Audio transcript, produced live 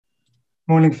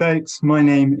Morning, folks. My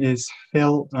name is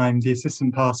Phil. I'm the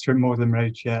assistant pastor at Magdalen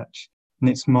Road Church, and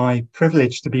it's my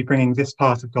privilege to be bringing this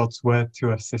part of God's word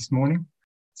to us this morning.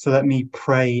 So let me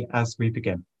pray as we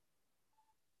begin.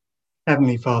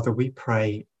 Heavenly Father, we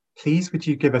pray, please would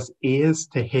you give us ears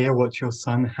to hear what your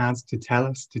Son has to tell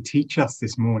us, to teach us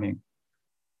this morning.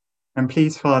 And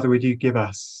please, Father, would you give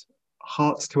us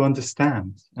hearts to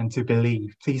understand and to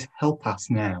believe. Please help us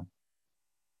now.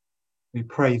 We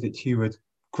pray that you would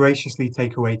graciously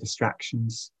take away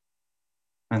distractions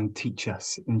and teach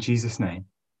us. In Jesus' name,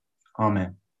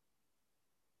 amen.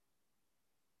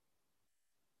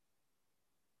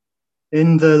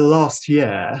 In the last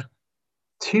year,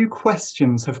 two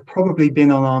questions have probably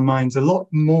been on our minds a lot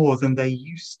more than they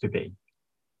used to be.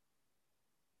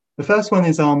 The first one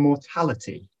is our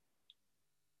mortality,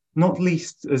 not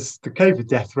least as the COVID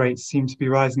death rates seem to be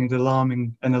rising at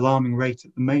an alarming rate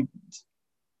at the moment.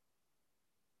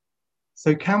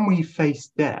 So can we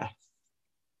face death,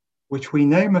 which we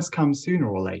know must come sooner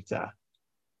or later,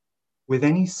 with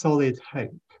any solid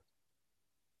hope?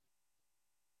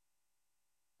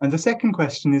 And the second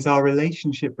question is our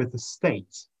relationship with the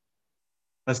state,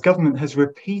 as government has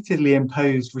repeatedly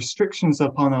imposed restrictions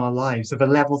upon our lives of a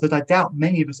level that I doubt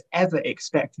many of us ever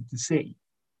expected to see.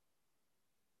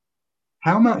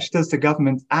 How much does the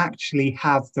government actually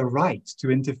have the right to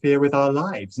interfere with our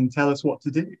lives and tell us what to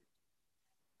do?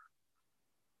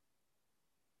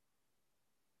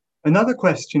 Another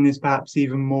question is perhaps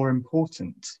even more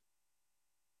important.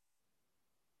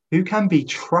 Who can be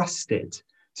trusted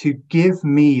to give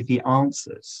me the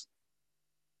answers?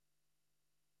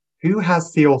 Who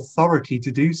has the authority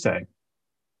to do so?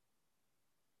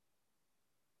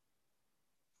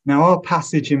 Now, our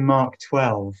passage in Mark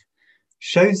 12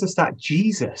 shows us that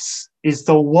Jesus is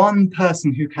the one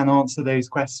person who can answer those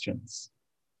questions.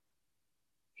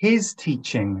 His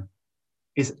teaching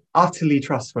is utterly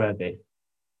trustworthy,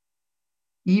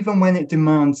 even when it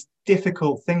demands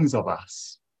difficult things of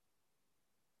us.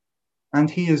 And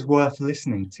he is worth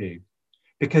listening to,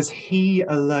 because he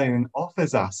alone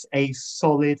offers us a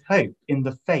solid hope in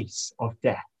the face of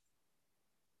death.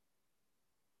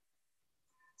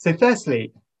 So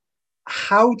firstly,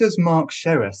 how does Mark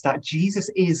show us that Jesus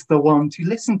is the one to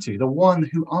listen to, the one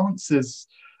who answers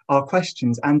our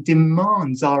questions and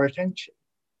demands our attention?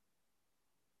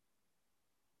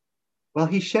 Well,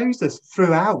 he shows us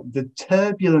throughout the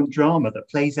turbulent drama that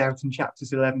plays out in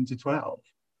chapters 11 to 12.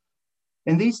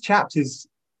 In these chapters,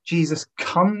 Jesus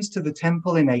comes to the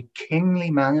temple in a kingly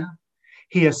manner.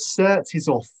 He asserts his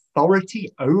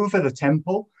authority over the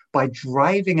temple by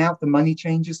driving out the money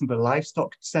changers and the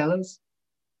livestock sellers.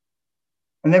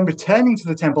 And then returning to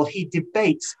the temple, he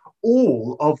debates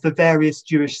all of the various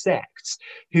Jewish sects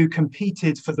who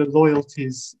competed for the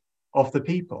loyalties of the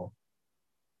people,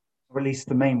 or at least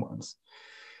the main ones.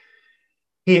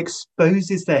 He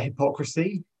exposes their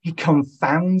hypocrisy, he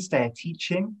confounds their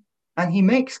teaching, and he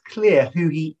makes clear who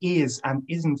he is and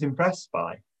isn't impressed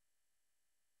by.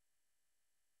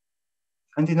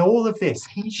 And in all of this,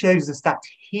 he shows us that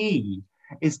he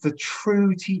is the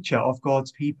true teacher of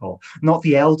God's people, not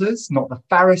the elders, not the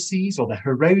Pharisees or the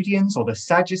Herodians or the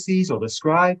Sadducees or the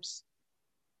scribes.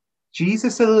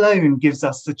 Jesus alone gives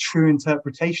us the true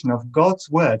interpretation of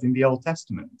God's word in the Old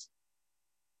Testament.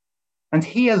 And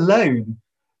he alone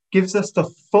gives us the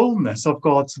fullness of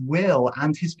God's will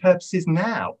and his purposes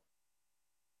now.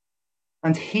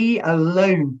 And he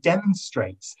alone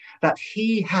demonstrates that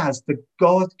he has the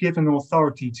God-given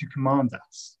authority to command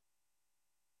us.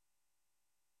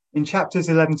 In chapters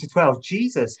 11 to 12,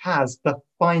 Jesus has the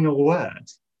final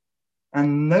word,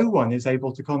 and no one is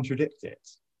able to contradict it.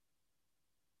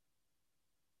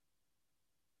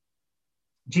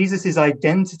 Jesus'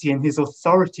 identity and his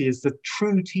authority as the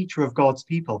true teacher of God's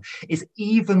people is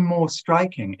even more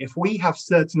striking if we have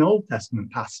certain Old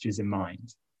Testament passages in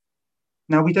mind.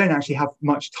 Now, we don't actually have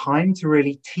much time to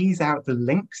really tease out the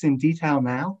links in detail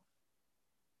now,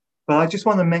 but I just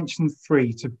want to mention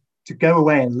three to go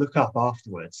away and look up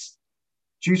afterwards.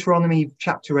 Deuteronomy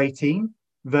chapter 18,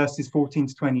 verses 14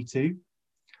 to 22,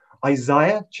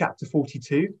 Isaiah chapter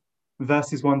 42,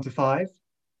 verses 1 to 5,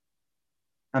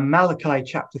 and Malachi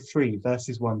chapter 3,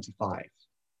 verses 1 to 5.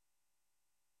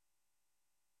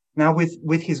 Now,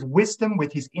 with his wisdom,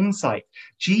 with his insight,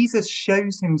 Jesus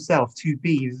shows himself to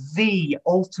be the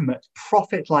ultimate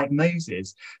prophet like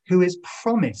Moses, who is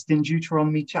promised in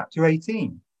Deuteronomy chapter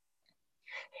 18.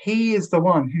 He is the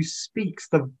one who speaks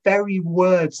the very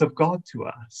words of God to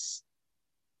us.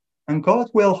 And God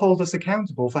will hold us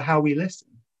accountable for how we listen.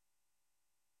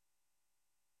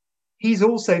 He's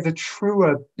also the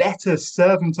truer, better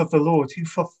servant of the Lord who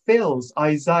fulfills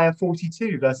Isaiah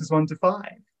 42, verses 1 to 5.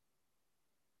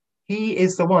 He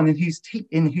is the one in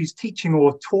whose teaching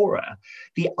or Torah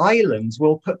the islands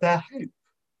will put their hope.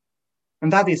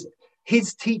 And that is,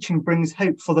 his teaching brings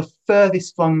hope for the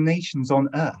furthest flung nations on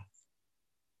earth.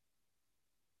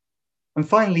 And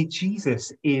finally,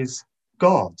 Jesus is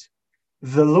God,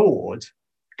 the Lord,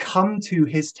 come to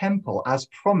his temple as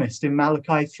promised in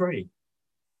Malachi 3.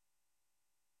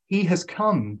 He has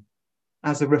come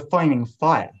as a refining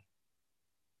fire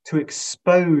to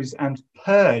expose and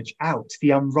purge out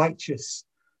the unrighteous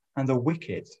and the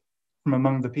wicked from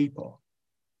among the people.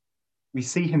 We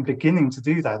see him beginning to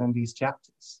do that in these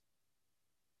chapters.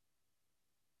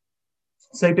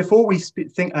 So before we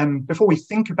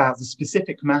think about the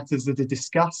specific matters that are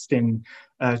discussed in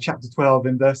chapter 12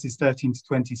 in verses 13 to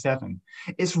 27,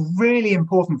 it's really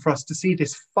important for us to see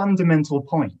this fundamental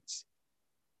point.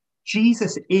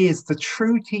 Jesus is the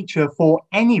true teacher for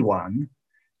anyone,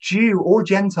 Jew or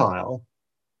Gentile,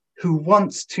 who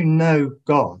wants to know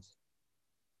God.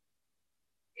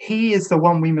 He is the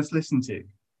one we must listen to,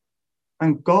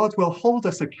 and God will hold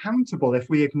us accountable if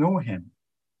we ignore him.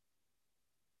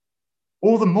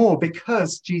 All the more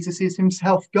because Jesus is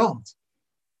himself God.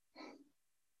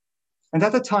 And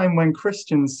at a time when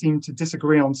Christians seem to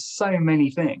disagree on so many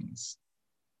things,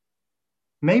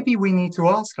 maybe we need to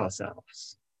ask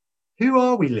ourselves, who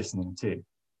are we listening to?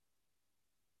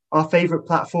 Our favorite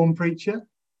platform preacher?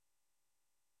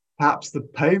 Perhaps the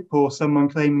Pope or someone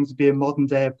claiming to be a modern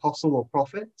day apostle or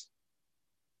prophet?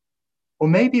 Or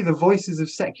maybe the voices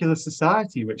of secular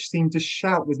society, which seem to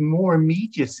shout with more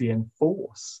immediacy and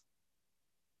force?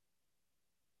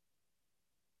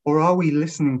 Or are we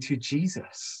listening to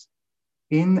Jesus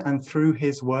in and through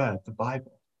his word, the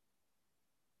Bible?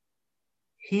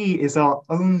 He is our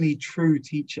only true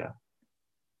teacher.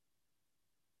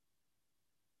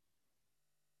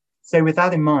 So with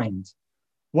that in mind,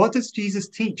 what does Jesus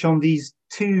teach on these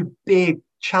two big,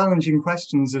 challenging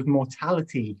questions of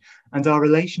mortality and our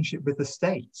relationship with the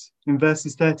state in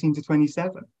verses 13 to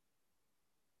 27?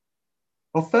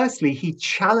 Well, firstly, he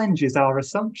challenges our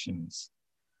assumptions,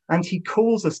 and he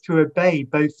calls us to obey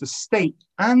both the state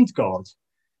and God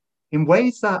in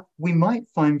ways that we might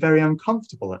find very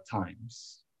uncomfortable at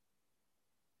times.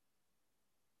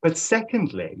 But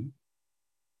secondly,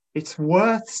 it's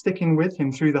worth sticking with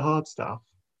him through the hard stuff,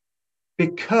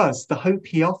 because the hope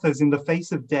he offers in the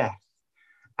face of death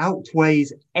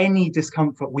outweighs any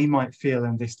discomfort we might feel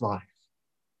in this life.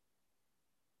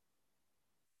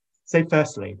 So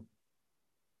firstly,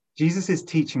 Jesus'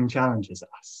 teaching challenges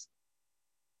us.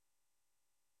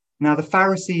 Now, the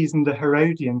Pharisees and the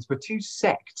Herodians were two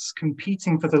sects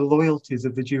competing for the loyalties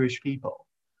of the Jewish people.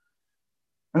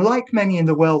 And like many in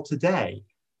the world today,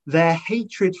 their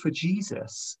hatred for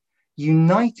Jesus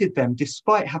united them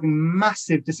despite having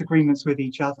massive disagreements with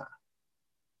each other.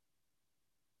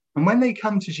 And when they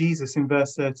come to Jesus in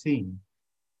verse 13,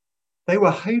 they were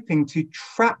hoping to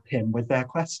trap him with their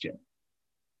question.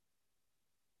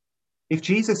 If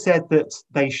Jesus said that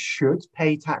they should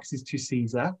pay taxes to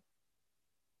Caesar,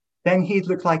 then he'd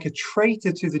look like a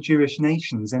traitor to the Jewish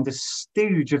nations and a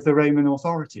stooge of the Roman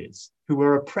authorities who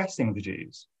were oppressing the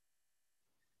Jews.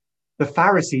 The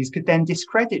Pharisees could then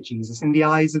discredit Jesus in the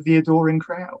eyes of the adoring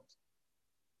crowd.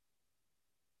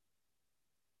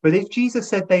 But if Jesus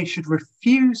said they should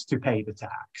refuse to pay the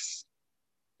tax,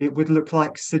 it would look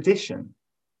like sedition.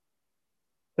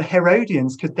 The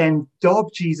Herodians could then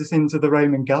dob Jesus into the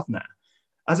Roman governor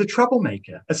as a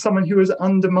troublemaker, as someone who was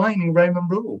undermining Roman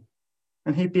rule,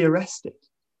 and he'd be arrested.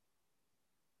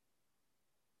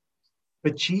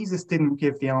 But Jesus didn't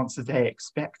give the answer they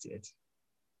expected.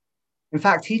 In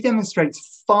fact, he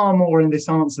demonstrates far more in this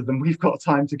answer than we've got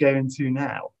time to go into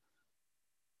now.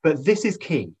 But this is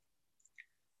key.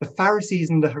 The Pharisees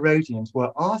and the Herodians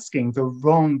were asking the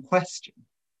wrong question.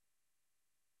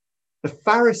 The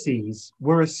Pharisees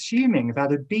were assuming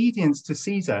that obedience to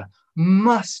Caesar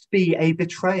must be a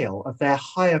betrayal of their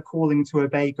higher calling to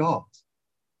obey God.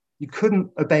 You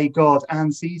couldn't obey God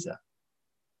and Caesar.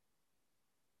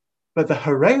 But the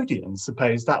Herodians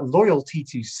supposed that loyalty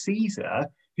to Caesar,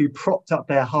 who propped up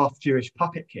their half-Jewish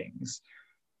puppet kings,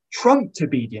 trumped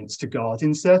obedience to God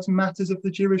in certain matters of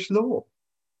the Jewish law.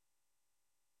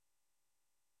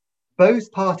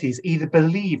 Both parties either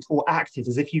believed or acted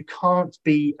as if you can't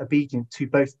be obedient to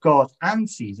both God and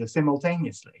Caesar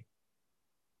simultaneously.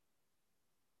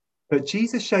 But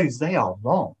Jesus shows they are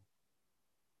wrong.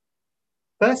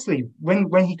 Firstly,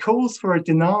 when he calls for a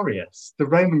denarius, the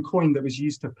Roman coin that was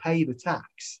used to pay the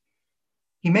tax,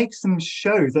 he makes them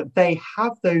show that they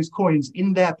have those coins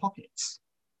in their pockets.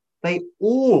 They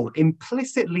all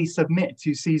implicitly submit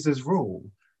to Caesar's rule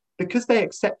because they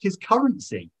accept his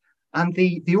currency and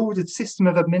the ordered system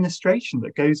of administration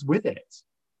that goes with it.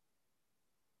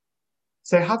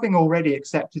 So having already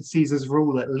accepted Caesar's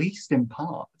rule, at least in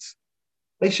part,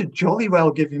 they should jolly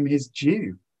well give him his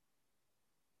due.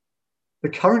 The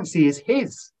currency is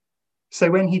his, so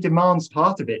when he demands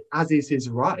part of it, as is his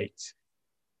right,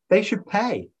 they should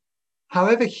pay,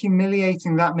 however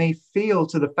humiliating that may feel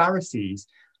to the Pharisees,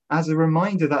 as a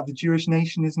reminder that the Jewish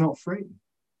nation is not free.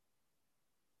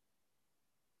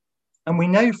 And we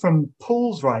know from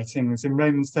Paul's writings in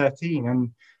Romans 13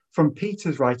 and from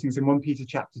Peter's writings in 1 Peter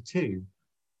chapter 2,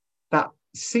 that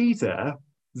Caesar,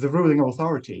 the ruling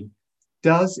authority,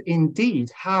 does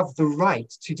indeed have the right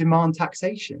to demand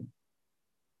taxation,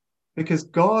 because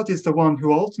God is the one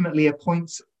who ultimately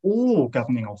appoints all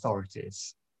governing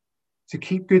authorities to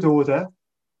keep good order,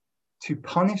 to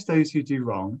punish those who do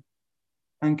wrong,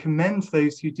 and commend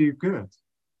those who do good.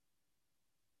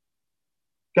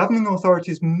 Governing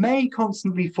authorities may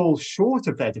constantly fall short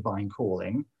of their divine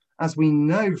calling, as we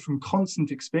know from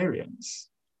constant experience.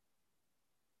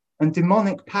 And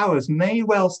demonic powers may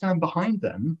well stand behind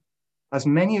them, as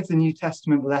many of the New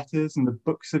Testament letters and the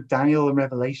books of Daniel and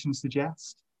Revelation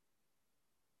suggest.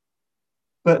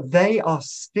 But they are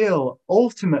still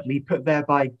ultimately put there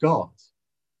by God.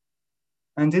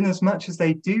 And inasmuch as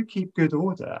they do keep good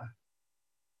order,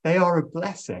 they are a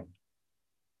blessing.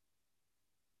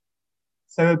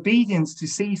 So obedience to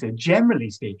Caesar,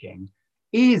 generally speaking,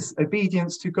 is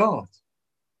obedience to God.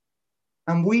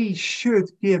 And we should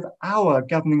give our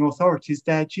governing authorities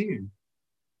their due,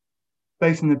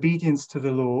 both in obedience to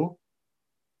the law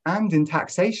and in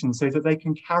taxation, so that they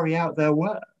can carry out their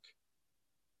work.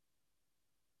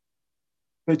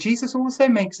 But Jesus also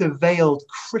makes a veiled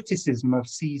criticism of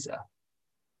Caesar.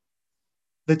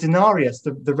 The denarius,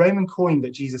 the Roman coin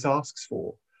that Jesus asks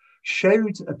for,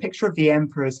 showed a picture of the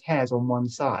emperor's head on one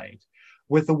side,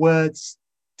 with the words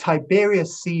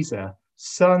Tiberius Caesar,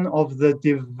 son of the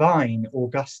divine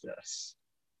Augustus.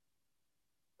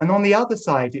 And on the other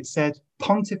side, it said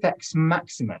Pontifex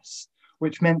Maximus,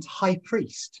 which meant high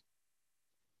priest.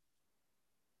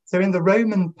 So in the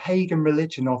Roman pagan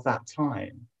religion of that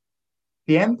time,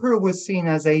 the emperor was seen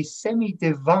as a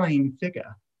semi-divine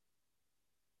figure.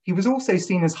 He was also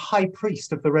seen as high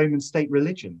priest of the Roman state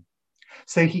religion.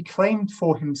 So he claimed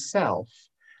for himself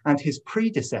and his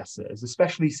predecessors,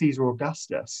 especially Caesar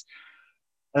Augustus,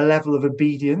 a level of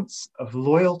obedience, of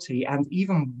loyalty, and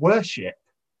even worship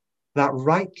that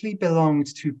rightly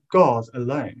belonged to God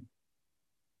alone.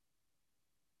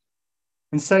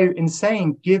 And so in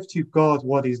saying, give to God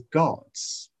what is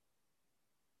God's,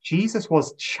 Jesus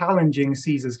was challenging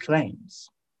Caesar's claims.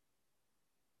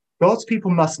 God's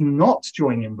people must not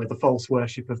join in with the false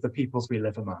worship of the peoples we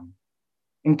live among,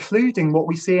 including what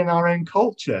we see in our own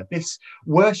culture, this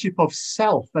worship of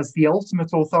self as the ultimate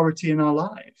authority in our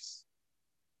lives.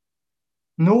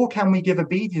 Nor can we give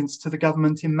obedience to the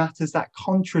government in matters that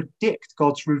contradict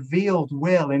God's revealed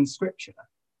will in Scripture.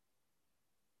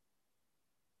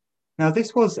 Now,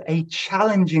 this was a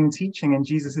challenging teaching in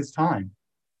Jesus' time.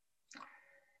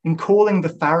 In calling the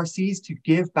Pharisees to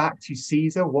give back to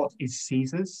Caesar what is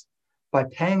Caesar's by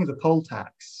paying the poll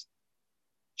tax,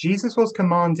 Jesus was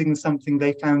commanding something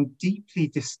they found deeply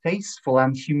distasteful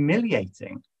and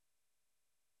humiliating.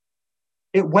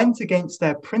 It went against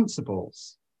their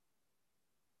principles.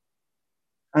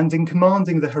 And in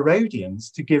commanding the Herodians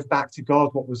to give back to God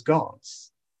what was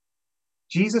God's,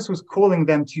 Jesus was calling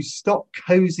them to stop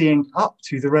cozying up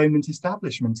to the Roman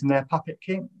establishment and their puppet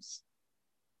kings.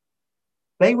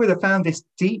 They would have found this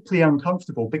deeply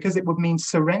uncomfortable because it would mean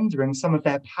surrendering some of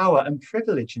their power and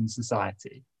privilege in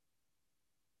society.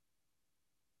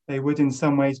 They would in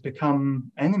some ways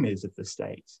become enemies of the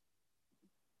state.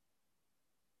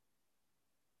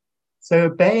 So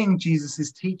obeying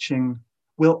Jesus' teaching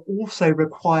will also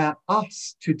require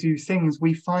us to do things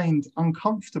we find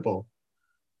uncomfortable,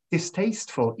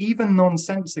 distasteful, even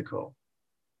nonsensical.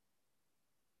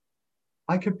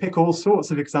 I could pick all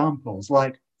sorts of examples,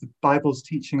 like the Bible's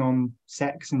teaching on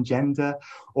sex and gender,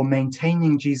 or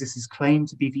maintaining Jesus' claim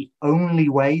to be the only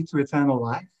way to eternal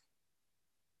life.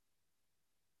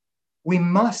 We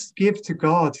must give to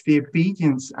God the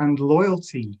obedience and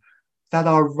loyalty that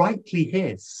are rightly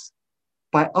his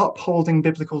by upholding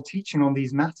biblical teaching on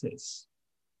these matters.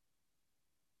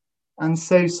 And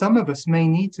so some of us may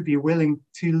need to be willing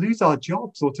to lose our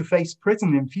jobs or to face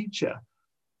prison in future,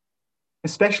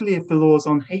 especially if the laws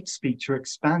on hate speech are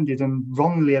expanded and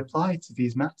wrongly applied to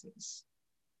these matters.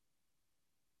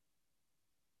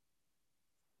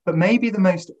 But maybe the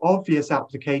most obvious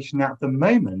application at the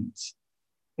moment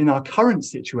in our current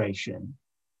situation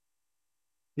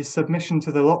is submission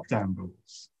to the lockdown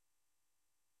rules.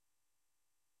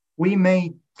 We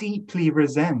may deeply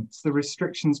resent the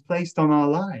restrictions placed on our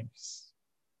lives.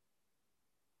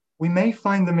 We may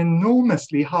find them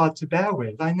enormously hard to bear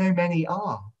with. I know many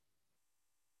are.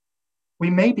 We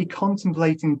may be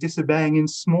contemplating disobeying in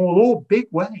small or big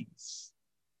ways,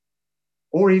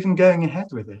 or even going ahead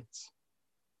with it.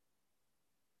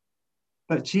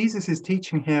 But Jesus'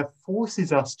 teaching here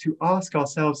forces us to ask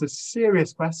ourselves a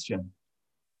serious question.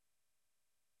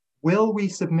 Will we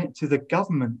submit to the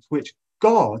government which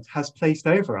God has placed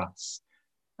over us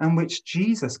and which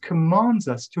Jesus commands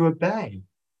us to obey,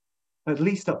 at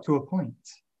least up to a point?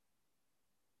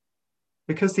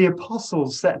 Because the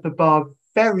apostles set the bar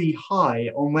very high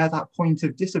on where that point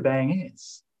of disobeying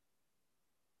is.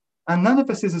 And none of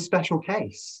us is a special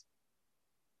case.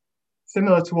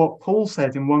 Similar to what Paul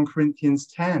said in 1 Corinthians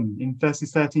 10 in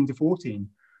verses 13 to 14.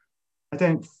 I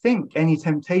don't think any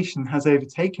temptation has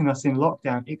overtaken us in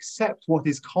lockdown except what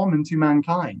is common to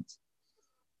mankind.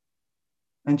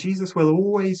 And Jesus will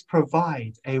always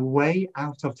provide a way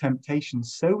out of temptation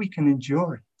so we can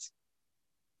endure it.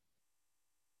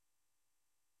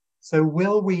 So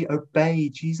will we obey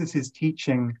Jesus'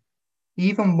 teaching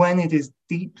even when it is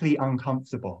deeply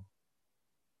uncomfortable?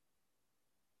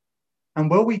 And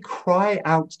will we cry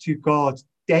out to God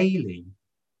daily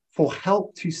for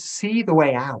help to see the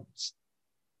way out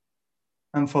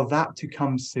and for that to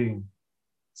come soon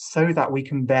so that we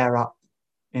can bear up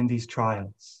in these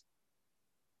trials?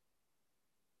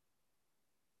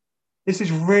 This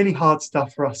is really hard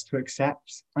stuff for us to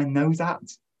accept. I know that.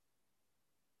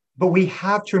 But we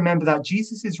have to remember that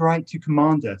Jesus' right to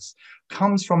command us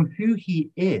comes from who he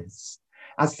is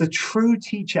as the true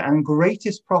teacher and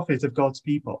greatest prophet of God's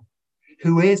people,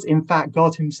 who is, in fact,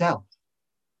 God himself.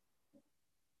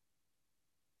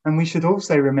 And we should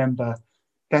also remember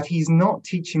that he's not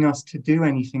teaching us to do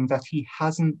anything that he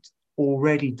hasn't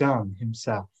already done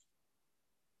himself.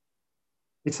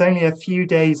 It's only a few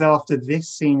days after this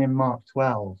scene in Mark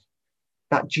 12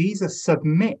 that Jesus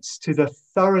submits to the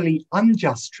thoroughly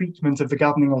unjust treatment of the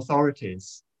governing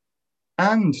authorities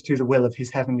and to the will of his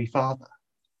heavenly Father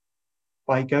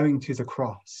by going to the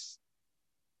cross.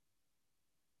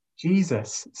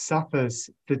 Jesus suffers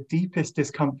the deepest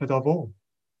discomfort of all,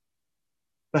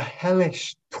 the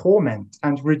hellish torment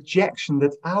and rejection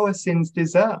that our sins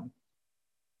deserve.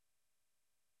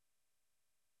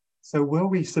 So will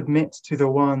we submit to the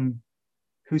one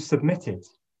who submitted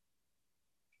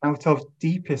out of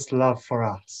deepest love for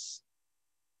us?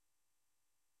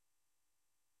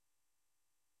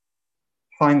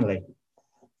 Finally,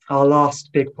 our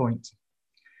last big point.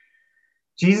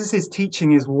 Jesus'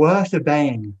 teaching is worth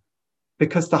obeying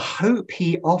because the hope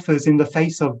he offers in the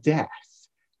face of death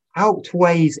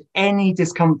outweighs any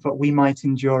discomfort we might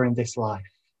endure in this life.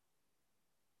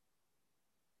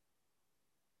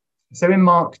 So in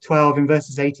Mark 12, in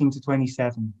verses 18 to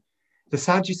 27, the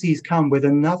Sadducees come with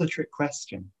another trick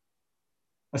question,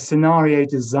 a scenario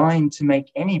designed to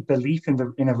make any belief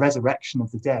in a resurrection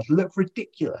of the dead look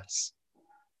ridiculous.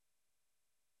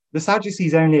 The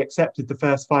Sadducees only accepted the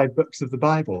first 5 books of the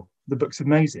Bible, the books of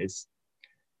Moses.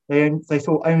 They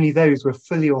thought only those were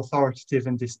fully authoritative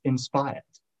and inspired.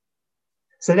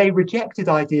 So they rejected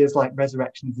ideas like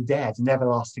resurrection of the dead and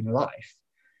everlasting life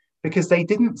because they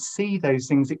didn't see those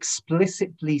things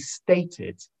explicitly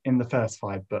stated in the first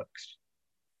 5 books.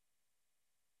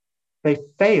 They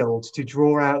failed to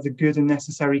draw out the good and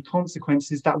necessary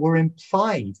consequences that were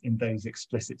implied in those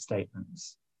explicit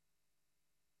statements.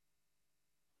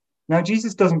 Now,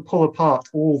 Jesus doesn't pull apart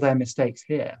all their mistakes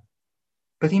here,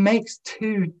 but he makes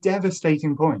 2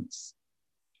 devastating points.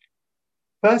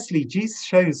 Firstly, Jesus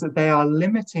shows that they are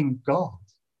limiting God.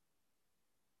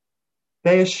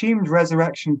 They assumed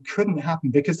resurrection couldn't happen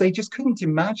because they just couldn't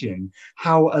imagine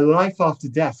how a life after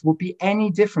death would be any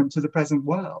different to the present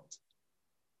world.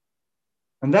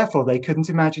 And therefore, they couldn't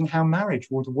imagine how marriage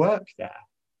would work there.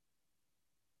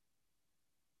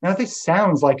 Now, this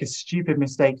sounds like a stupid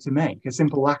mistake to make, a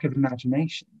simple lack of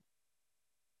imagination.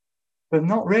 But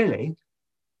not really.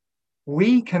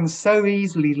 We can so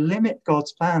easily limit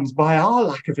God's plans by our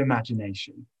lack of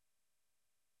imagination.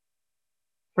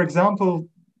 For example,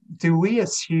 do we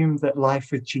assume that life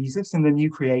with Jesus in the new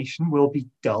creation will be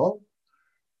dull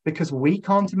because we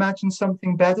can't imagine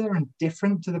something better and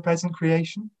different to the present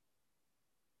creation?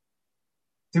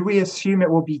 Do we assume it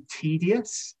will be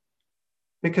tedious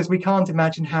because we can't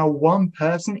imagine how one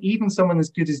person, even someone as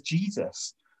good as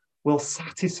Jesus, will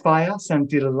satisfy us and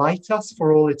delight us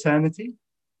for all eternity?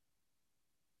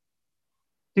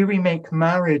 Do we make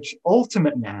marriage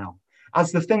ultimate now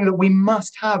as the thing that we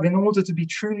must have in order to be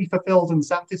truly fulfilled and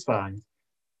satisfied?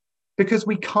 because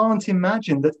we can't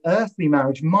imagine that earthly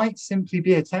marriage might simply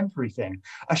be a temporary thing,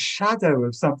 a shadow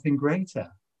of something greater,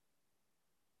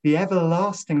 the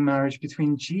everlasting marriage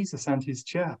between Jesus and his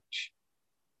church.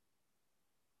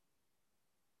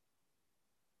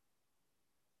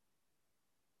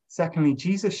 Secondly,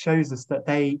 Jesus shows us that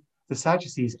the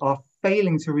Sadducees, are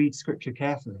failing to read Scripture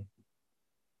carefully.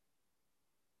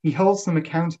 He holds them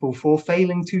accountable for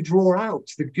failing to draw out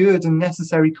the good and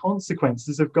necessary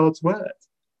consequences of God's word.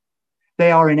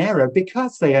 They are in error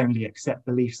because they only accept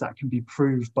beliefs that can be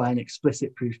proved by an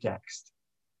explicit proof text.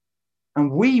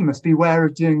 And we must beware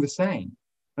of doing the same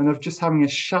and of just having a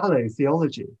shallow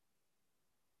theology.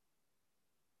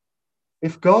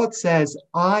 If God says,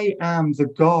 I am the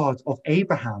God of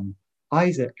Abraham,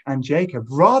 Isaac, and Jacob,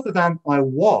 rather than I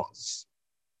was,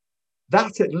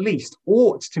 that at least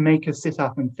ought to make us sit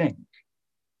up and think.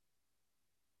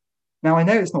 Now, I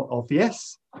know it's not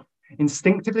obvious.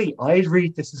 Instinctively, I'd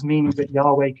read this as meaning that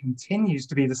Yahweh continues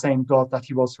to be the same God that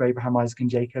he was for Abraham, Isaac, and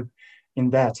Jacob in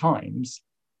their times,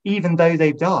 even though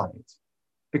they've died,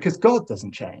 because God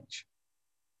doesn't change.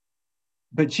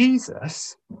 But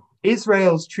Jesus,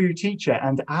 Israel's true teacher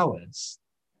and ours,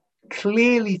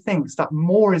 clearly thinks that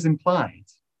more is implied.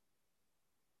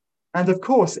 And of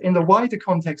course, in the wider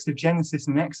context of Genesis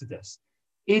and Exodus,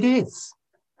 it is.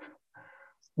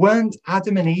 Weren't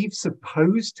Adam and Eve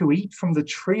supposed to eat from the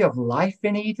tree of life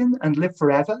in Eden and live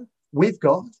forever with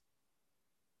God?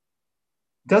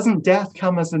 Doesn't death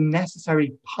come as a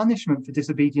necessary punishment for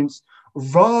disobedience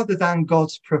rather than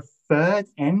God's preferred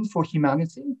end for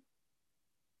humanity?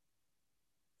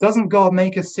 Doesn't God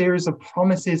make a series of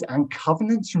promises and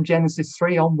covenants from Genesis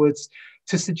 3 onwards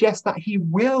to suggest that he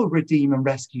will redeem and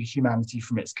rescue humanity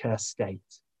from its cursed state?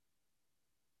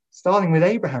 Starting with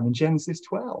Abraham in Genesis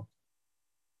 12.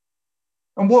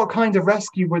 And what kind of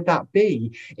rescue would that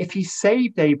be if he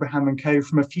saved Abraham and co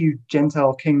from a few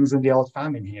Gentile kings and the odd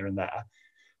famine here and there,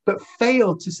 but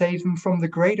failed to save them from the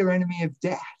greater enemy of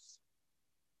death?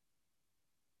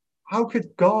 How could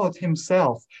God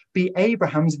himself be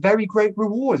Abraham's very great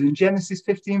reward in Genesis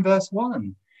 15, verse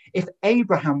 1, if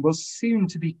Abraham was soon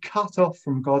to be cut off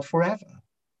from God forever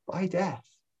by death?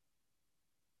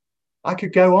 I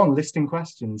could go on listing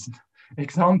questions,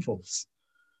 examples.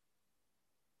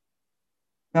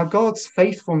 Now, God's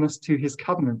faithfulness to his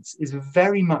covenants is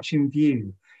very much in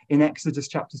view in Exodus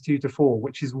chapters 2 to 4,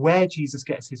 which is where Jesus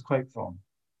gets his quote from.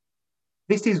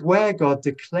 This is where God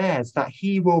declares that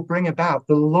he will bring about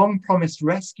the long-promised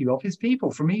rescue of his people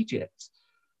from Egypt.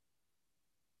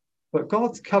 But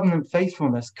God's covenant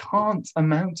faithfulness can't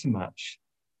amount to much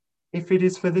if it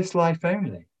is for this life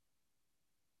only.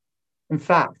 In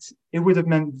fact, it would have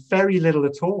meant very little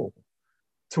at all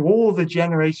to all the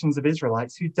generations of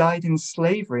Israelites who died in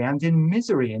slavery and in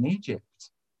misery in Egypt.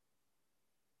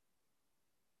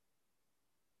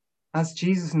 As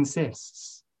Jesus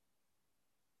insists,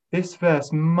 this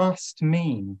verse must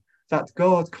mean that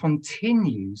God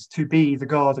continues to be the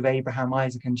God of Abraham,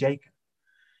 Isaac, and Jacob,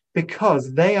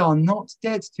 because they are not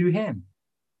dead to him.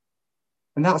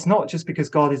 And that's not just because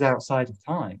God is outside of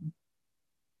time,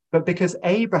 but because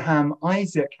Abraham,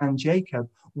 Isaac, and Jacob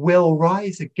will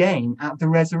rise again at the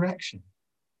resurrection.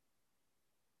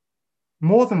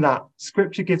 More than that,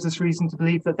 Scripture gives us reason to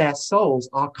believe that their souls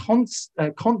are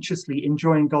consciously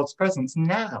enjoying God's presence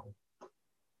now.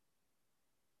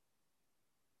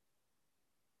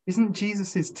 Isn't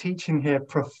Jesus' teaching here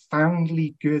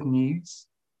profoundly good news?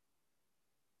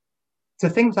 To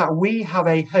think that we have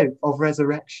a hope of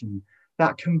resurrection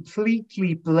that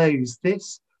completely blows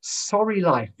this sorry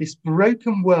life, this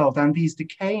broken world, and these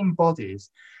decaying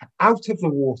bodies out of the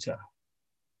water.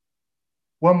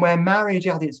 One where marriage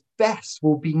at its best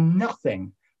will be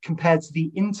nothing compared to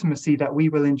the intimacy that we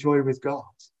will enjoy with God.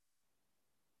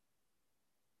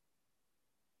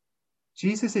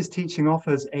 Jesus' teaching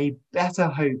offers a better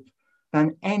hope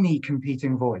than any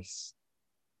competing voice.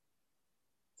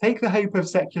 Take the hope of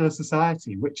secular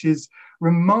society, which is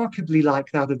remarkably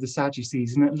like that of the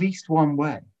Sadducees in at least one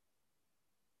way.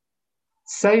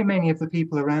 So many of the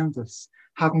people around us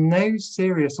have no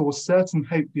serious or certain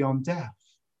hope beyond death.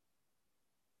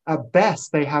 At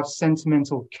best, they have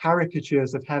sentimental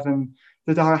caricatures of heaven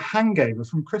that are a hangover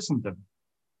from Christendom.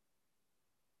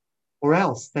 Or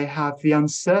else they have the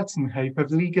uncertain hope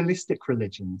of legalistic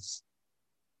religions,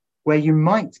 where you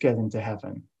might get into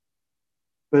heaven,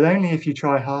 but only if you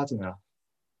try hard enough.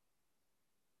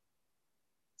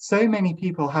 So many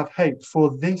people have hope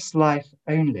for this life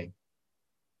only.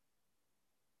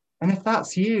 And if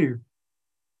that's you,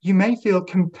 you may feel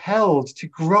compelled to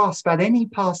grasp at any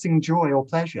passing joy or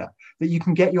pleasure that you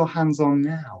can get your hands on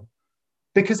now,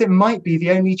 because it might be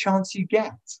the only chance you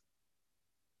get.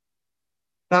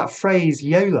 That phrase,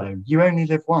 YOLO, you only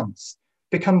live once,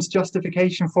 becomes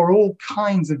justification for all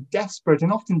kinds of desperate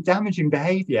and often damaging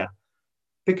behavior,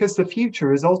 because the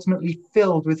future is ultimately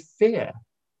filled with fear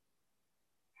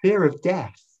of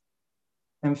death,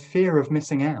 and fear of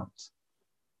missing out.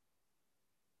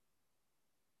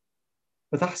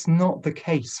 But that's not the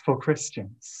case for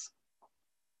Christians.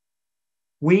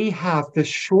 We have the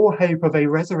sure hope of a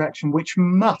resurrection which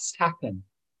must happen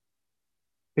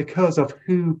because of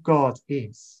who God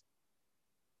is.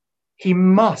 He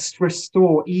must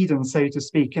restore Eden, so to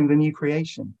speak, in the new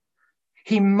creation.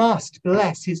 He must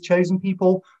bless his chosen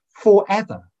people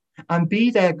forever and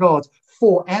be their God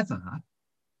forever,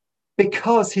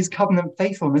 because his covenant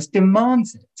faithfulness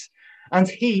demands it. And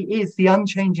he is the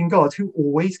unchanging God who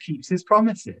always keeps his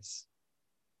promises.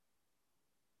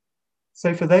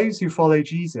 So for those who follow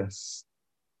Jesus,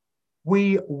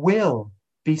 we will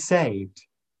be saved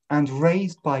and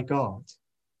raised by God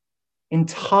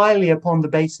entirely upon the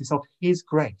basis of his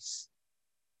grace,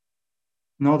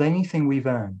 not anything we've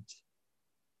earned,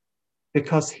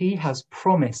 because he has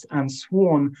promised and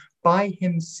sworn by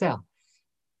himself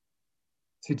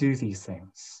to do these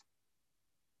things.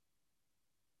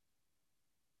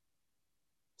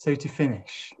 So to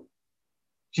finish,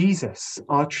 Jesus,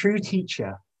 our true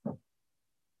teacher,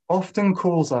 often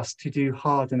calls us to do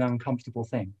hard and uncomfortable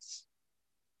things.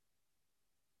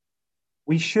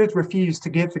 We should refuse to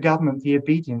give the government the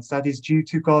obedience that is due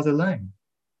to God alone.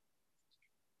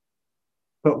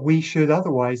 But we should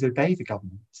otherwise obey the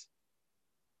government,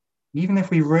 even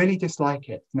if we really dislike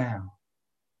it now.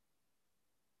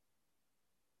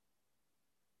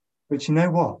 But you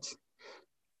know what?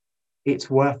 It's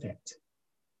worth it,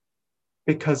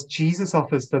 because Jesus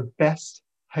offers the best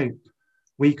hope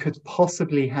we could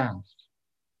possibly have.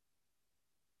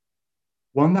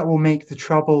 One that will make the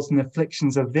troubles and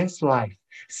afflictions of this life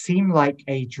seem like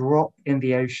a drop in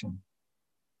the ocean.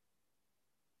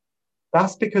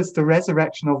 That's because the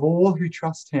resurrection of all who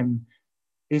trust him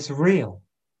is real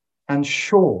and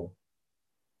sure,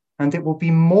 and it will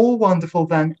be more wonderful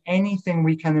than anything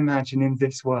we can imagine in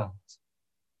this world.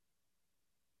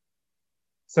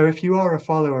 So if you are a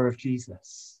follower of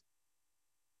Jesus,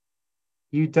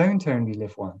 you don't only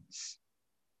live once.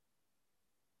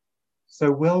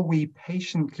 So will we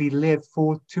patiently live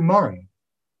for tomorrow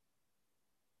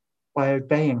by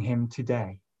obeying him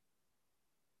today?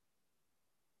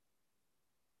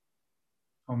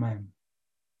 Amen.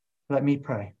 Let me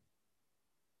pray.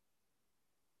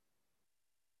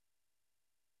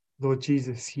 Lord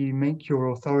Jesus, you make your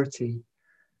authority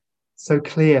so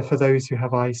clear for those who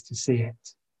have eyes to see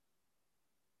it.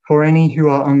 For any who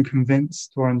are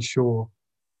unconvinced or unsure,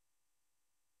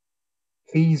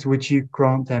 please would you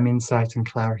grant them insight and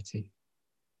clarity.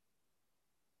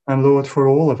 And Lord, for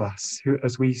all of us who,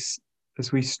 as we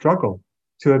struggle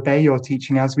to obey your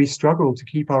teaching, as we struggle to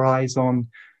keep our eyes on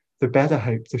the better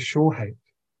hope, the sure hope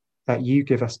that you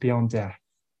give us beyond death,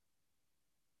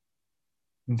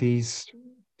 in these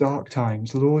dark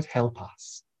times, Lord, help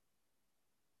us.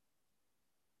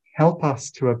 Help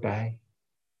us to obey.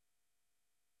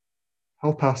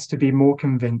 Help us to be more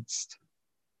convinced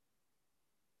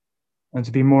and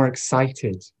to be more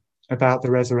excited about the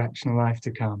resurrection life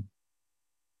to come.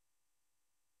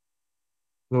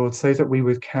 Lord, so that we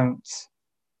would count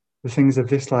the things of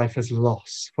this life as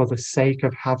loss for the sake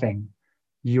of having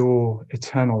your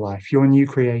eternal life, your new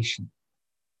creation,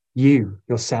 you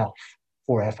yourself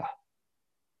forever.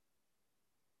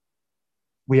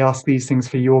 We ask these things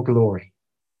for your glory.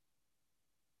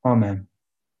 Amen.